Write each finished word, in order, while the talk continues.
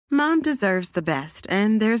Mom deserves the best,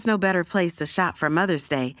 and there's no better place to shop for Mother's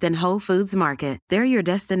Day than Whole Foods Market. They're your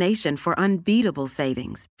destination for unbeatable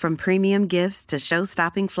savings, from premium gifts to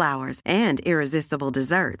show-stopping flowers and irresistible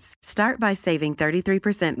desserts. Start by saving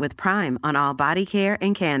 33% with Prime on all body care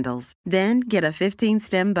and candles. Then get a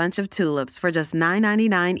 15-stem bunch of tulips for just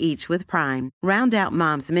 $9.99 each with Prime. Round out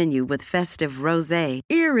Mom's menu with festive rosé,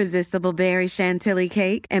 irresistible berry chantilly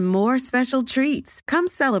cake, and more special treats. Come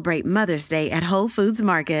celebrate Mother's Day at Whole Foods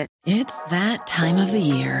Market. It's that time of the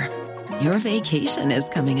year. Your vacation is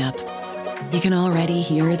coming up. You can already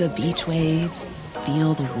hear the beach waves,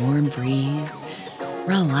 feel the warm breeze,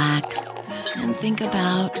 relax, and think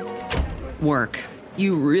about work.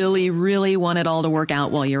 You really, really want it all to work out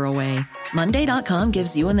while you're away. Monday.com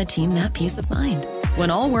gives you and the team that peace of mind. When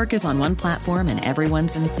all work is on one platform and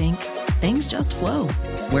everyone's in sync, things just flow.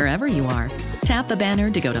 Wherever you are, tap the banner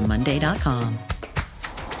to go to Monday.com.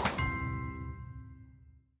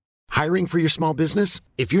 Hiring for your small business?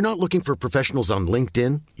 If you're not looking for professionals on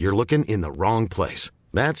LinkedIn, you're looking in the wrong place.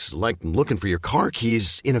 That's like looking for your car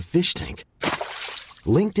keys in a fish tank.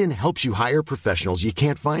 LinkedIn helps you hire professionals you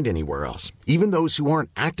can't find anywhere else, even those who aren't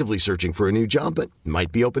actively searching for a new job but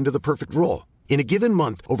might be open to the perfect role. In a given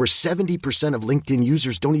month, over 70% of LinkedIn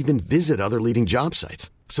users don't even visit other leading job sites.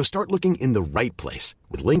 So start looking in the right place.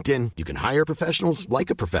 With LinkedIn, you can hire professionals like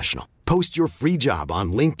a professional. Post your free job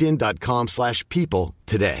on linkedin.com/people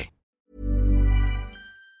today.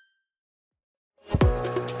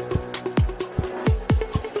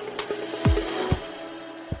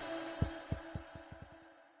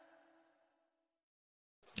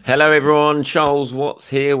 Hello everyone, Charles Watts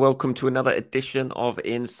here. Welcome to another edition of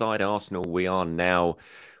Inside Arsenal. We are now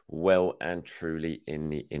well and truly in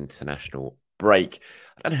the international break.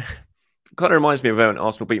 And it kind of reminds me of when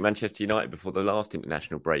Arsenal beat Manchester United before the last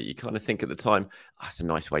international break. You kind of think at the time, it's a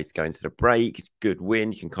nice way to go into the break. It's a good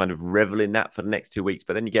win. You can kind of revel in that for the next 2 weeks.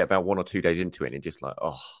 But then you get about 1 or 2 days into it and you're just like,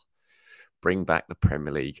 bring back the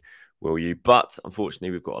Premier League, will you? But unfortunately,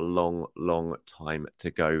 we've got a long, long time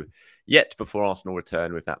to go yet before Arsenal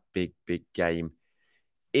return with that big, big game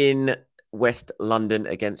in West London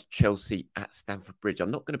against Chelsea at Stamford Bridge.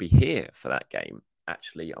 I'm not going to be here for that game,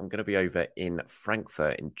 actually. I'm going to be over in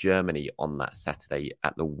Frankfurt in Germany on that Saturday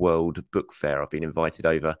at the World Book Fair. I've been invited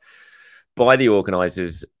over by the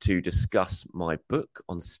organisers to discuss my book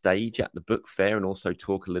on stage at the book fair and also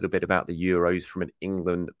talk a little bit about the Euros from an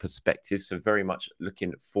England perspective. So very much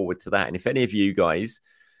looking forward to that. And if any of you guys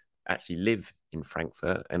actually live in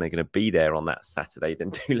Frankfurt and are going to be there on that Saturday,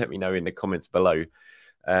 then do let me know in the comments below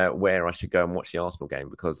where I should go and watch the Arsenal game,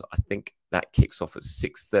 because I think that kicks off at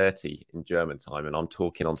 6:30 in German time and I'm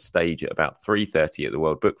talking on stage at about 3:30 at the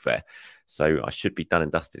World Book Fair. So I should be done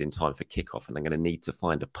and dusted in time for kickoff, and I'm going to need to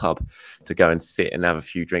find a pub to go and sit and have a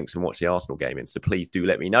few drinks and watch the Arsenal game in. So please do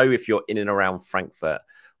let me know if you're in and around Frankfurt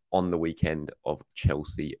on the weekend of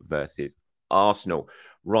Chelsea versus Arsenal.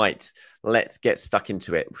 Right, let's get stuck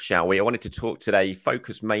into it, shall we? I wanted to talk today,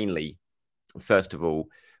 focus mainly, first of all,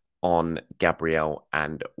 on Gabriel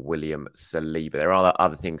and William Saliba. There are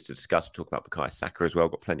other things to discuss. We'll talk about Bukayo Saka as well.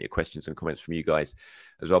 Got plenty of questions and comments from you guys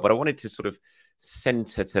as well. But I wanted to sort of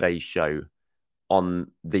centre today's show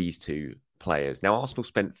on these two players. Now, Arsenal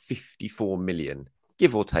spent 54 million,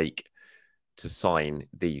 give or take, to sign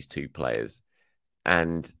these two players.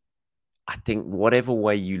 And I think whatever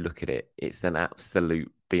way you look at it, it's been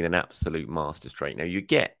an absolute masterstroke. Now, you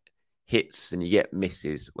get hits and you get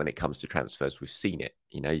misses when it comes to transfers. We've seen it.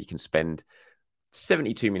 You know, you can spend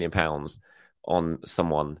 £72 million on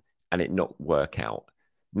someone and it not work out.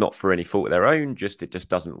 Not for any fault of their own, it just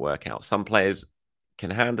doesn't work out. Some players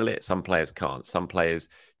can handle it, some players can't. Some players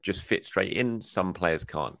just fit straight in, some players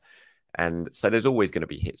can't. And so there's always going to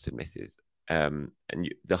be hits and misses.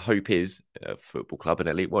 The hope is a football club, an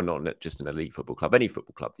elite, well, not just an elite football club, any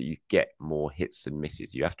football club, that you get more hits and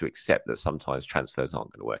misses. You have to accept that sometimes transfers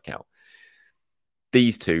aren't going to work out.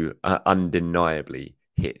 These two are undeniably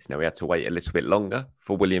hits. Now, we had to wait a little bit longer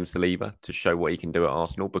for William Saliba to show what he can do at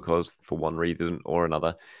Arsenal, because for one reason or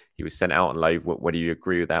another, he was sent out on loan. Whether you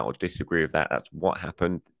agree with that or disagree with that, that's what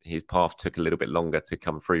happened. His path took a little bit longer to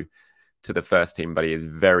come through to the first team, but he is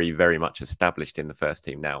very, very much established in the first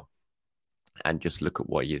team now. And just look at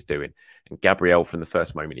what he is doing. And Gabriel, from the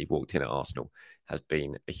first moment he walked in at Arsenal, has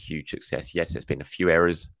been a huge success. Yes, there's been a few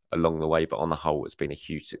errors along the way, but on the whole, it's been a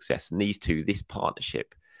huge success. And these two, this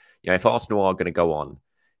partnership, if Arsenal are going to go on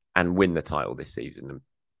and win the title this season and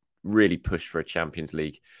really push for a Champions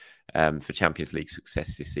League, for Champions League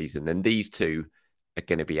success this season, then these two are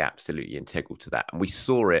going to be absolutely integral to that. And we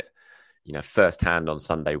saw it, firsthand on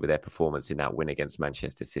Sunday with their performance in that win against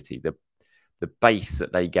Manchester City. The the base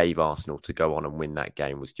that they gave Arsenal to go on and win that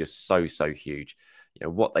game was just so huge. You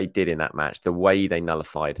know, what they did in that match, the way they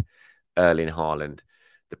nullified Erling Haaland,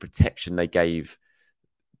 the protection they gave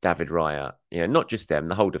David Raya, you know, not just them,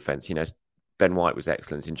 the whole defence. You know, Ben White was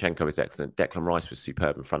excellent, Zinchenko was excellent, Declan Rice was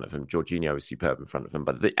superb in front of him, Jorginho was superb in front of him.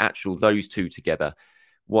 But those two together,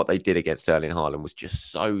 what they did against Erling Haaland was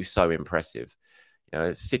just so impressive. You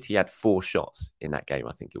know, City had 4 shots in that game,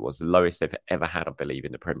 I think it was. The lowest they've ever had, I believe,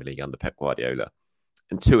 in the Premier League under Pep Guardiola.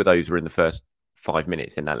 And 2 of those were in the first 5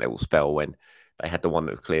 minutes in that little spell when they had the one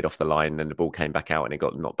that was cleared off the line and the ball came back out and it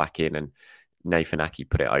got knocked back in and Nathan Ake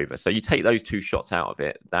put it over. So you take those 2 shots out of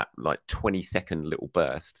it, that like 20-second little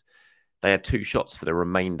burst. They had 2 shots for the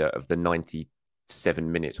remainder of the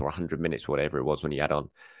 97 minutes or 100 minutes, whatever it was when you add on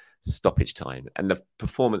stoppage time. And the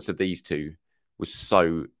performance of these 2 was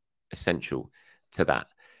so essential to that.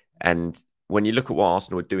 And when you look at what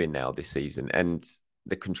Arsenal are doing now this season and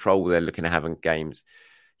the control they're looking to have in games,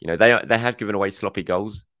 you know, they have given away sloppy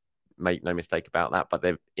goals, make no mistake about that, but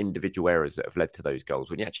they're individual errors that have led to those goals.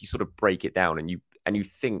 When you actually sort of break it down and you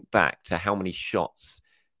think back to how many shots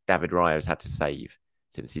David Raya has had to save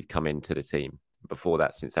since he's come into the team. Before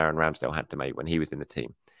that, since Aaron Ramsdale had to make when he was in the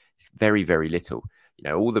team, it's very little. You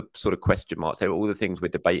know, all the sort of question marks, all the things we're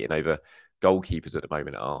debating over goalkeepers at the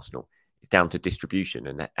moment at Arsenal, it's down to distribution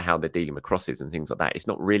and how they're dealing with crosses and things like that. It's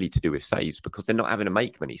not really to do with saves because they're not having to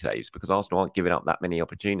make many saves because Arsenal aren't giving up that many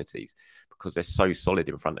opportunities because they're so solid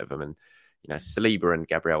in front of them. And, you know, Saliba and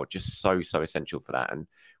Gabriel are just so essential for that. And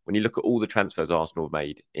when you look at all the transfers Arsenal have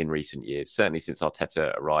made in recent years, certainly since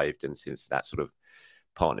Arteta arrived and since that sort of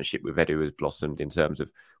partnership with Edu has blossomed in terms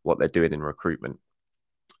of what they're doing in recruitment.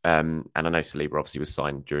 And I know Saliba obviously was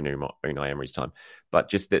signed during Unai Emery's time, but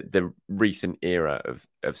just the recent era of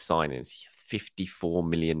signings, £54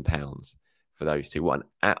 million for those 2. What an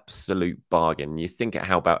absolute bargain. You think at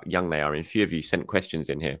how about young they are. And a few of you sent questions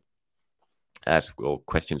in here, or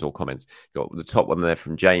questions or comments. You got the top one there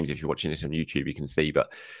from James. If you're watching this on YouTube, you can see.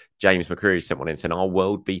 But James McCreary sent one in saying our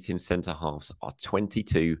world-beating centre-halves are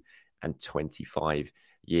 22 and 25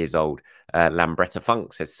 years old. Lambretta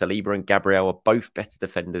Funk says Saliba and Gabriel are both better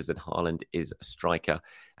defenders than Haaland is a striker.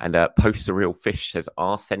 And Post the Real Fish says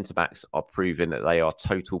our centre-backs are proving that they are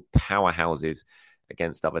total powerhouses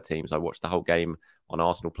against other teams. I watched the whole game on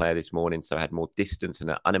Arsenal Player this morning, so I had more distance and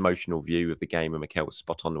an unemotional view of the game, and Mikel was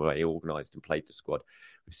spot on the way he organised and played the squad,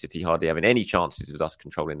 with City hardly having any chances of us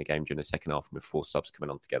controlling the game during the second half and with 4 subs coming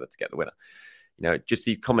on together to get the winner. You know, just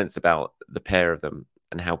these comments about the pair of them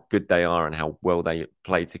and how good they are and how well they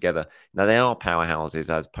play together. Now, they are powerhouses,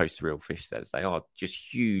 as Post Real Fish says. They are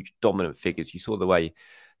just huge, dominant figures. You saw the way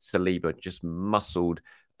Saliba just muscled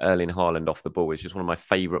Erling Haaland off the ball. It's just one of my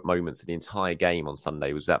favourite moments of the entire game on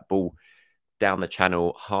Sunday was that ball down the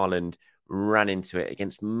channel. Haaland ran into it.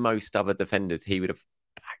 Against most other defenders, he would have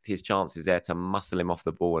backed his chances there to muscle him off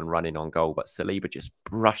the ball and run in on goal. But Saliba just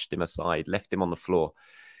brushed him aside, left him on the floor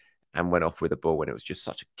and went off with the ball. And it was just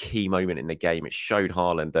such a key moment in the game. It showed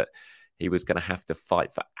Haaland that he was going to have to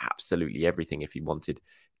fight for absolutely everything if he wanted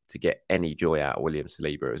to get any joy out of William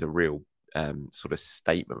Saliba. It was a real sort of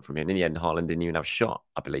statement from him. In the end, Haaland didn't even have a shot,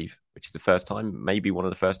 I believe, which is the first time, maybe one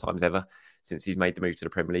of the first times ever since he's made the move to the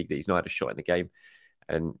Premier League that he's not had a shot in the game.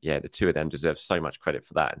 And yeah, the 2 of them deserve so much credit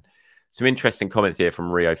for that. And some interesting comments here from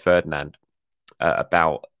Rio Ferdinand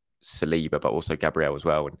about Saliba, but also Gabriel as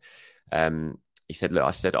well. And he said,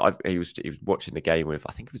 look, he was watching the game with,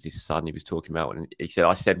 I think it was his son he was talking about. And he said,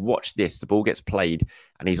 I said, watch this. The ball gets played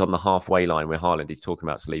and he's on the halfway line with Haaland. He's talking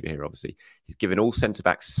about Saliba here, obviously. He's given all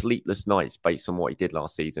centre-backs sleepless nights based on what he did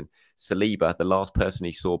last season. Saliba, the last person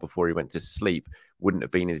he saw before he went to sleep, wouldn't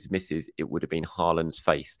have been his missus. It would have been Haaland's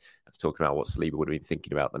face. That's talking about what Saliba would have been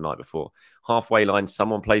thinking about the night before. Halfway line,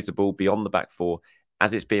 someone plays the ball beyond the back 4.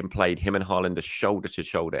 As it's being played, him and Haaland are shoulder to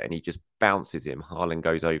shoulder and he just bounces him. Haaland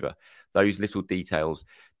goes over. Those little details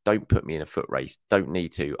don't put me in a foot race. Don't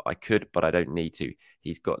need to. I could, but I don't need to.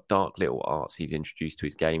 He's got dark little arts he's introduced to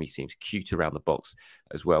his game. He seems cute around the box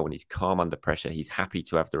as well. When he's calm under pressure, he's happy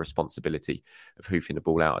to have the responsibility of hoofing the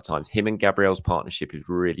ball out at times. Him and Gabriel's partnership is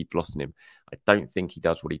really blossoming him. I don't think he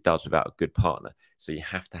does what he does without a good partner. So you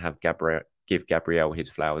have to have give Gabriel his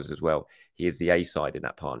flowers as well. He is the A side in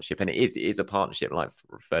that partnership. And it is a partnership, like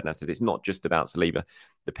Ferdinand said. It's not just about Saliba.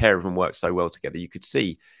 The pair of them work so well together. You could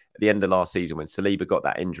see at the end of last season when Saliba got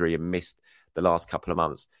that injury and missed the last couple of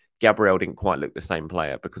months, Gabriel didn't quite look the same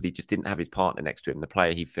player because he just didn't have his partner next to him, the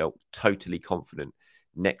player he felt totally confident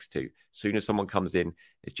next to. As soon as someone comes in,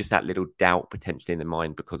 it's just that little doubt potentially in the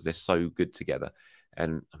mind because they're so good together.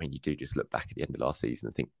 And I mean, you do just look back at the end of last season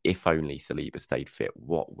and think, if only Saliba stayed fit,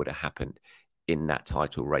 what would have happened in that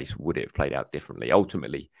title race? Would it have played out differently?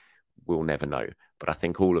 Ultimately, we'll never know. But I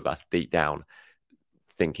think all of us deep down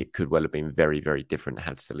think it could well have been very, very different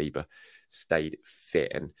had Saliba stayed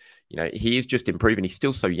fit. And, he is just improving. He's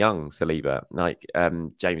still so young, Saliba. Like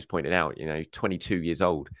James pointed out, 22 years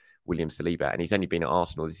old, William Saliba, and he's only been at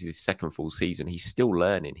Arsenal. This is his second full season. He's still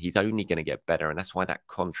learning. He's only going to get better. And that's why that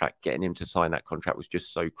contract, getting him to sign that contract was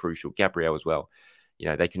just so crucial. Gabriel as well.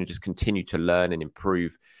 They can just continue to learn and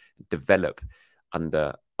improve, develop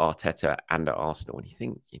under Arteta and at Arsenal. And you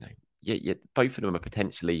think, both of them are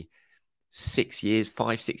potentially 6 years,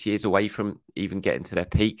 5-6 years away from even getting to their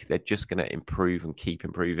peak. They're just going to improve and keep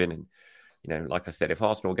improving. And, like I said, if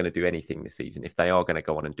Arsenal are going to do anything this season, if they are going to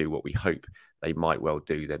go on and do what we hope they might well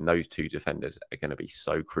do, then those two defenders are going to be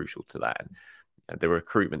so crucial to that. And the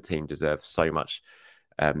recruitment team deserves so much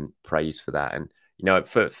praise for that. And,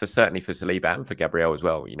 for certainly for Saliba and for Gabriel as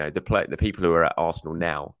well, the people who are at Arsenal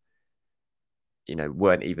now,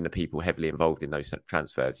 weren't even the people heavily involved in those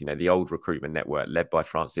transfers. The old recruitment network led by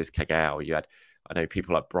Francis Cagao. You had, I know,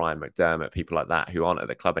 people like Brian McDermott, people like that who aren't at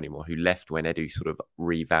the club anymore, who left when Edu sort of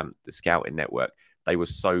revamped the scouting network. They were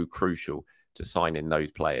so crucial to signing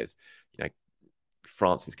those players.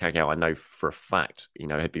 Francis Cagao, I know for a fact,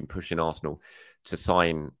 had been pushing Arsenal to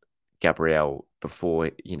sign Gabriel before,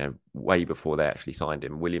 way before they actually signed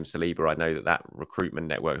him. William Saliba, I know that recruitment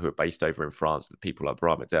network who are based over in France, the people like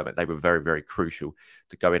Brian McDermott, they were very, very crucial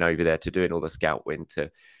to going over there, to doing all the scouting, to,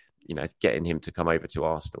 getting him to come over to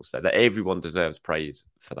Arsenal. So that everyone deserves praise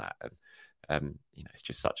for that. And, it's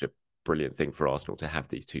just such a brilliant thing for Arsenal to have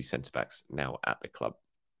these two centre-backs now at the club.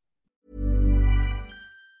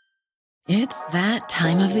 It's that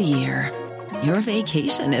time of the year. Your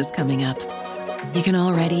vacation is coming up. You can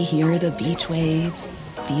already hear the beach waves,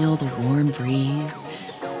 feel the warm breeze,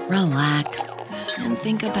 relax, and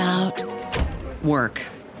think about work.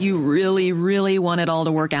 You really, really want it all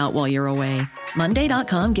to work out while you're away.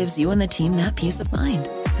 Monday.com gives you and the team that peace of mind.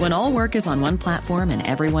 When all work is on one platform and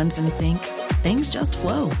everyone's in sync, things just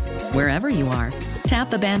flow. Wherever you are, tap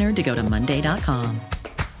the banner to go to Monday.com.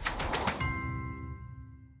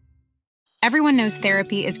 Everyone knows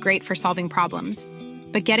therapy is great for solving problems.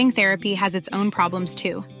 But getting therapy has its own problems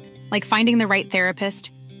too, like finding the right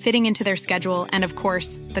therapist, fitting into their schedule, and of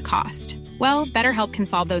course, the cost. Well, BetterHelp can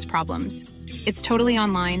solve those problems. It's totally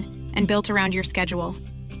online and built around your schedule.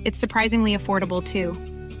 It's surprisingly affordable too.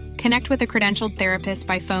 Connect with a credentialed therapist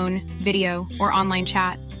by phone, video, or online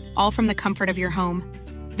chat, all from the comfort of your home.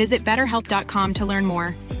 Visit BetterHelp.com to learn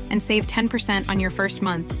more and save 10% on your first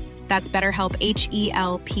month. That's BetterHelp,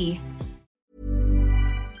 H-E-L-P.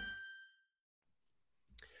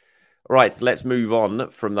 Right, let's move on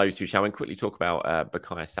from those two, shall we? And quickly talk about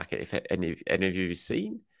Bukayo Saka. If any of you have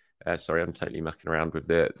seen, sorry, I'm totally mucking around with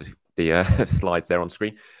the slides there on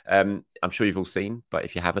screen. I'm sure you've all seen, but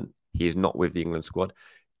if you haven't, he is not with the England squad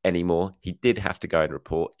anymore. He did have to go and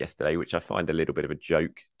report yesterday, which I find a little bit of a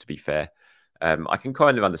joke, to be fair. I can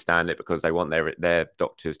kind of understand it because they want their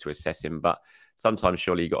doctors to assess him, but sometimes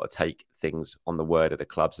surely you've got to take things on the word of the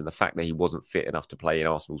clubs. And the fact that he wasn't fit enough to play in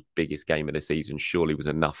Arsenal's biggest game of the season surely was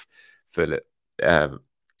enough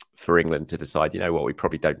for England to decide, we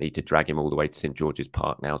probably don't need to drag him all the way to St George's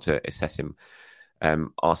Park now to assess him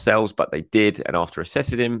ourselves. But they did. And after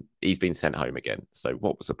assessing him, he's been sent home again. So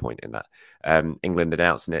what was the point in that? England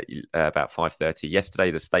announcing it about 5:30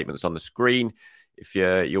 yesterday. The statement's on the screen. If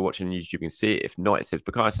you're watching the news, you can see it. If not, it says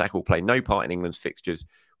Bukayo Saka will play no part in England's fixtures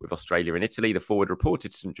with Australia and Italy. The forward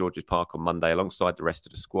reported to St George's Park on Monday alongside the rest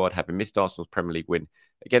of the squad, having missed Arsenal's Premier League win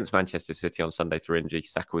against Manchester City on Sunday through injury.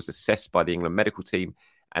 Saka was assessed by the England medical team,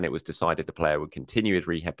 and it was decided the player would continue his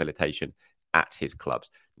rehabilitation at his clubs.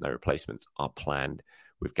 No replacements are planned,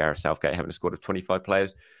 with Gareth Southgate having a squad of 25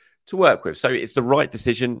 players to work with. So it's the right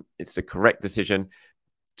decision. It's the correct decision.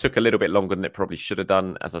 Took a little bit longer than it probably should have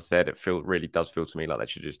done. As I said, it really does feel to me like they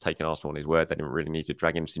should have just taken Arsenal on his word. They didn't really need to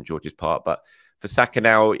drag him to St George's Park. But for Saka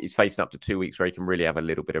now, he's facing up to 2 weeks where he can really have a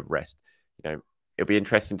little bit of rest. It'll be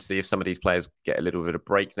interesting to see if some of these players get a little bit of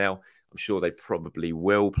break now. I'm sure they probably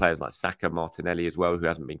will. Players like Saka, Martinelli as well, who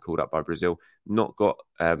hasn't been called up by Brazil. Not got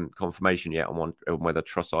confirmation yet on whether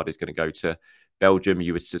Trossard is going to go to Belgium.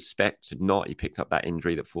 You would suspect not. He picked up that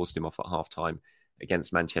injury that forced him off at half-time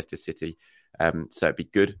against Manchester City. So it'd be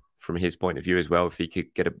good from his point of view as well if he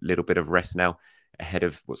could get a little bit of rest now ahead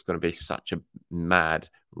of what's going to be such a mad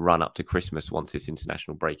run up to Christmas once this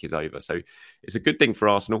international break is over. So it's a good thing for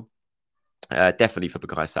Arsenal. Definitely for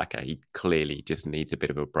Bukayo Saka. He clearly just needs a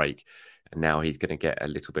bit of a break. And now he's going to get a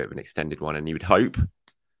little bit of an extended one. And you would hope,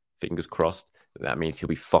 fingers crossed, that means he'll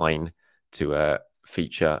be fine to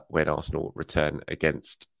feature when Arsenal return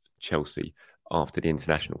against Chelsea after the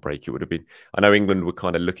international break. It would have been, I know England were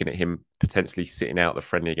kind of looking at him potentially sitting out the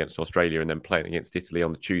friendly against Australia and then playing against Italy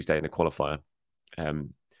on the Tuesday in the qualifier.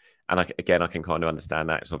 And I can kind of understand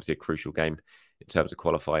that. It's obviously a crucial game in terms of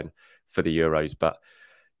qualifying for the Euros. But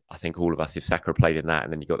I think all of us, if Saka played in that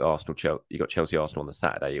and then you got Chelsea Arsenal on the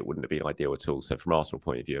Saturday, it wouldn't have been ideal at all. So from Arsenal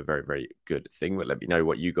point of view, a very, very good thing. But let me know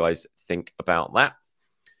what you guys think about that.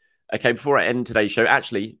 Okay, before I end today's show,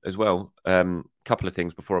 actually, as well, a couple of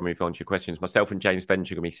things before I move on to your questions. Myself and James Bench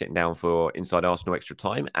are going to be sitting down for Inside Arsenal Extra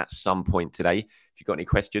Time at some point today. If you've got any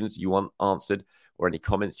questions you want answered or any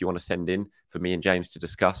comments you want to send in for me and James to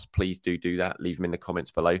discuss, please do that. Leave them in the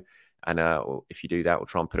comments below. And if you do that, we'll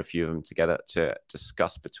try and put a few of them together to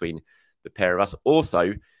discuss between the pair of us.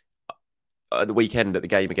 Also, at the weekend at the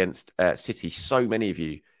game against City, so many of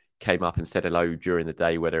you came up and said hello during the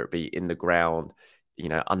day, whether it be in the ground,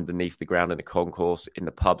 underneath the ground in the concourse, in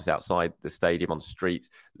the pubs outside the stadium, on the streets.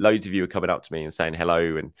 Loads of you were coming up to me and saying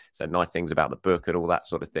hello and saying nice things about the book and all that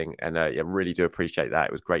sort of thing. And I really do appreciate that.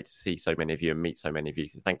 It was great to see so many of you and meet so many of you.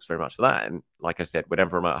 So thanks very much for that. And like I said,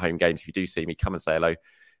 whenever I'm at home games, if you do see me, come and say hello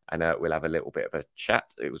and we'll have a little bit of a chat.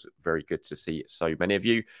 It was very good to see so many of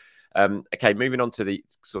you. Okay, moving on to the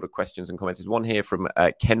sort of questions and comments. There's one here from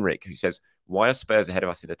Kenrick who says, why are Spurs ahead of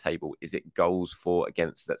us in the table? Is it goals for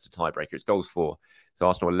against? That's a tiebreaker. It's goals for. So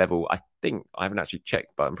Arsenal are level. I think, I haven't actually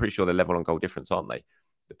checked, but I'm pretty sure they're level on goal difference, aren't they?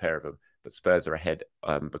 The pair of them. But Spurs are ahead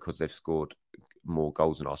because they've scored more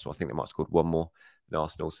goals than Arsenal. I think they might have scored one more than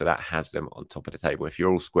Arsenal. So that has them on top of the table. If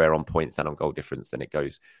you're all square on points and on goal difference, then it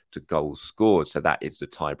goes to goals scored. So that is the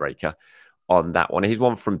tiebreaker on that one. Here's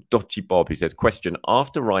one from Dodgy Bob who says, question,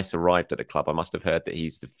 after Rice arrived at the club, I must have heard that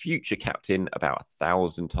he's the future captain about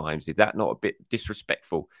 1,000 times. Is that not a bit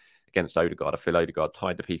disrespectful against Odegaard? I feel Odegaard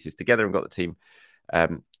tied the pieces together and got the team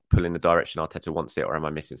pulling the direction Arteta wants it, or am I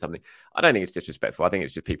missing something? I don't think it's disrespectful. I think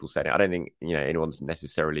it's just people saying it. I don't think anyone's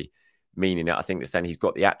necessarily meaning it. I think they're saying he's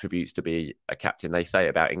got the attributes to be a captain. They say it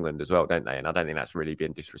about England as well, don't they? And I don't think that's really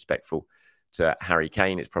been disrespectful to Harry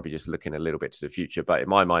Kane. It's probably just looking a little bit to the future. But in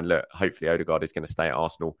my mind, look, hopefully Odegaard is going to stay at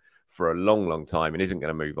Arsenal for a long, long time and isn't going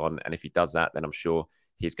to move on. And if he does that, then I'm sure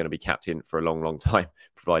he's going to be captain for a long, long time,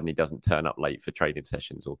 providing he doesn't turn up late for training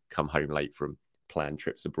sessions or come home late from planned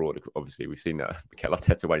trips abroad. Obviously, we've seen that Mikel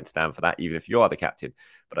Arteta won't stand for that, even if you are the captain.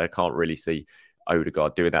 But I can't really see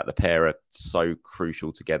Odegaard doing that. The pair are so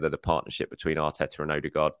crucial together, the partnership between Arteta and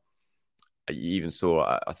Odegaard. You even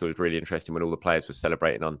saw, I thought it was really interesting when all the players were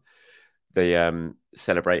celebrating the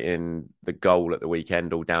goal at the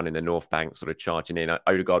weekend, all down in the North Bank, sort of charging in.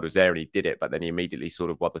 Odegaard was there and he did it, but then he immediately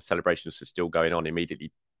sort of, while the celebrations were still going on,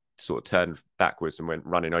 immediately sort of turned backwards and went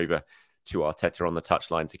running over to Arteta on the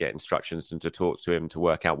touchline to get instructions and to talk to him to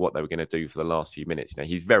work out what they were going to do for the last few minutes.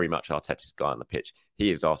 He's very much Arteta's guy on the pitch.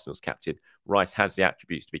 He is Arsenal's captain. Rice has the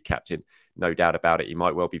attributes to be captain, no doubt about it. He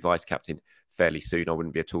might well be vice captain fairly soon. I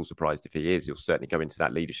wouldn't be at all surprised if he is. He'll certainly go into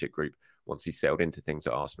that leadership group once he's settled into things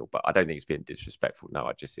at Arsenal. But I don't think it's being disrespectful. No,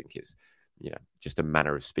 I just think it's, just a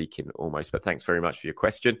manner of speaking almost. But thanks very much for your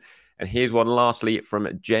question. And here's one lastly from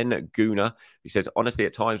Jen Guna, who says, honestly,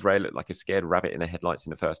 at times Ray looked like a scared rabbit in the headlights in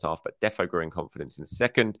the first half, but Defo grew in confidence in the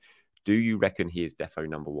second. Do you reckon he is Defo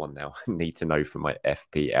number one now? Need to know for my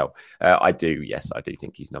FPL. I do. Yes, I do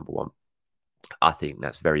think he's number one. I think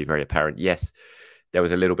that's very, very apparent. Yes, there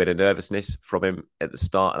was a little bit of nervousness from him at the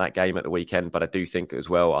start of that game at the weekend, but I do think as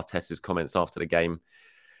well, Arteta's comments after the game,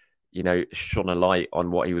 shone a light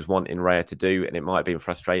on what he was wanting Raya to do, and it might have been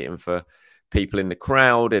frustrating for people in the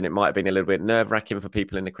crowd, and it might have been a little bit nerve-wracking for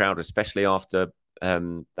people in the crowd, especially after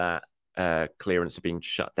that clearance of being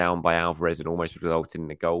shut down by Alvarez and almost resulted in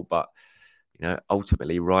the goal. But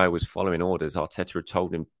ultimately, Raya was following orders. Arteta had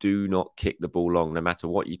told him, do not kick the ball long. No matter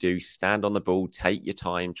what you do, stand on the ball, take your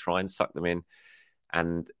time, try and suck them in.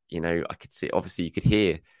 And, I could see, obviously you could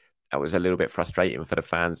hear that was a little bit frustrating for the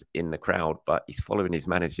fans in the crowd, but he's following his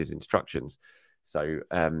manager's instructions. So,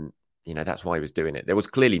 that's why he was doing it. There was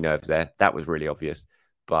clearly nerves there. That was really obvious.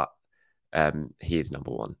 But he is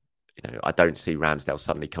number one. I don't see Ramsdale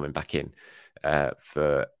suddenly coming back in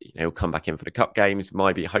he'll come back in for the cup games.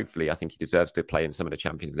 Maybe, hopefully, I think he deserves to play in some of the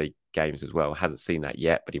Champions League games as well. Hasn't seen that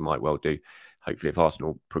yet, but he might well do. Hopefully, if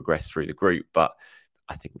Arsenal progress through the group. But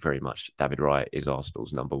I think very much David Raya is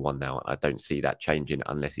Arsenal's number one now. I don't see that changing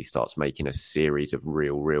unless he starts making a series of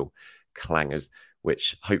real clangers,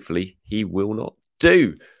 which hopefully he will not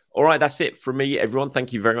do. All right, that's it from me, everyone.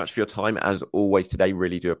 Thank you very much for your time, as always, today.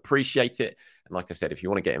 Really do appreciate it. And like I said, if you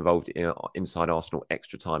want to get involved in Inside Arsenal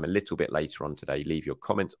Extra Time a little bit later on today, leave your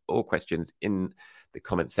comments or questions in the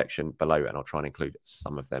comment section below, and I'll try and include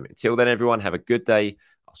some of them. Until then, everyone, have a good day.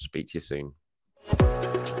 I'll speak to you soon.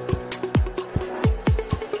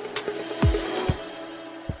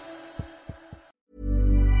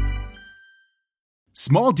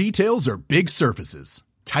 Small details are big surfaces.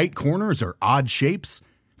 Tight corners are odd shapes.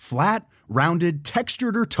 Flat, rounded,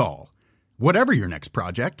 textured, or tall. Whatever your next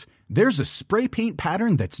project, there's a spray paint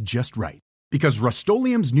pattern that's just right. Because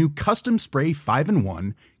Rust-Oleum's new Custom Spray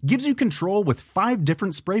 5-in-1 gives you control with 5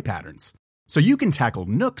 different spray patterns. So you can tackle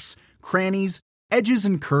nooks, crannies, edges,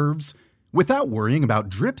 and curves without worrying about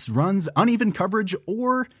drips, runs, uneven coverage,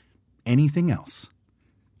 or anything else.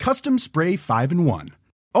 Custom Spray 5-in-1.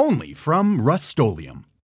 Only from Rust-Oleum.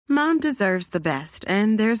 Mom deserves the best,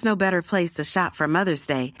 and there's no better place to shop for Mother's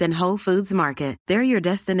Day than Whole Foods Market. They're your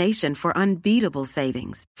destination for unbeatable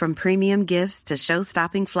savings, from premium gifts to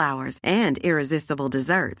show-stopping flowers and irresistible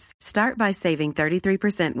desserts. Start by saving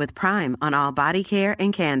 33% with Prime on all body care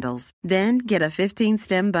and candles. Then get a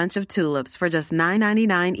 15-stem bunch of tulips for just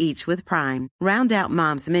 $9.99 each with Prime. Round out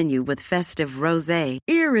Mom's menu with festive rosé,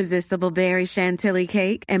 irresistible berry chantilly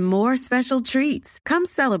cake, and more special treats. Come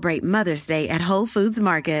celebrate Mother's Day at Whole Foods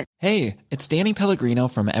Market. Hey, it's Danny Pellegrino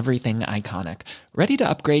from Everything Iconic. Ready to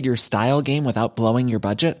upgrade your style game without blowing your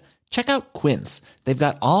budget? Check out Quince. They've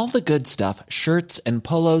got all the good stuff, shirts and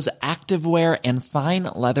polos, activewear, and fine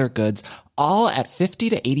leather goods, all at 50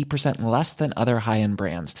 to 80% less than other high-end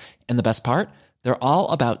brands. And the best part? They're all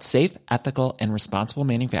about safe, ethical, and responsible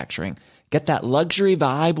manufacturing. Get that luxury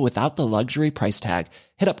vibe without the luxury price tag.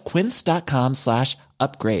 Hit up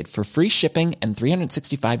quince.com/upgrade for free shipping and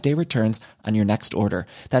 365-day returns on your next order.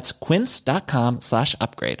 That's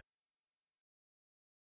quince.com/upgrade.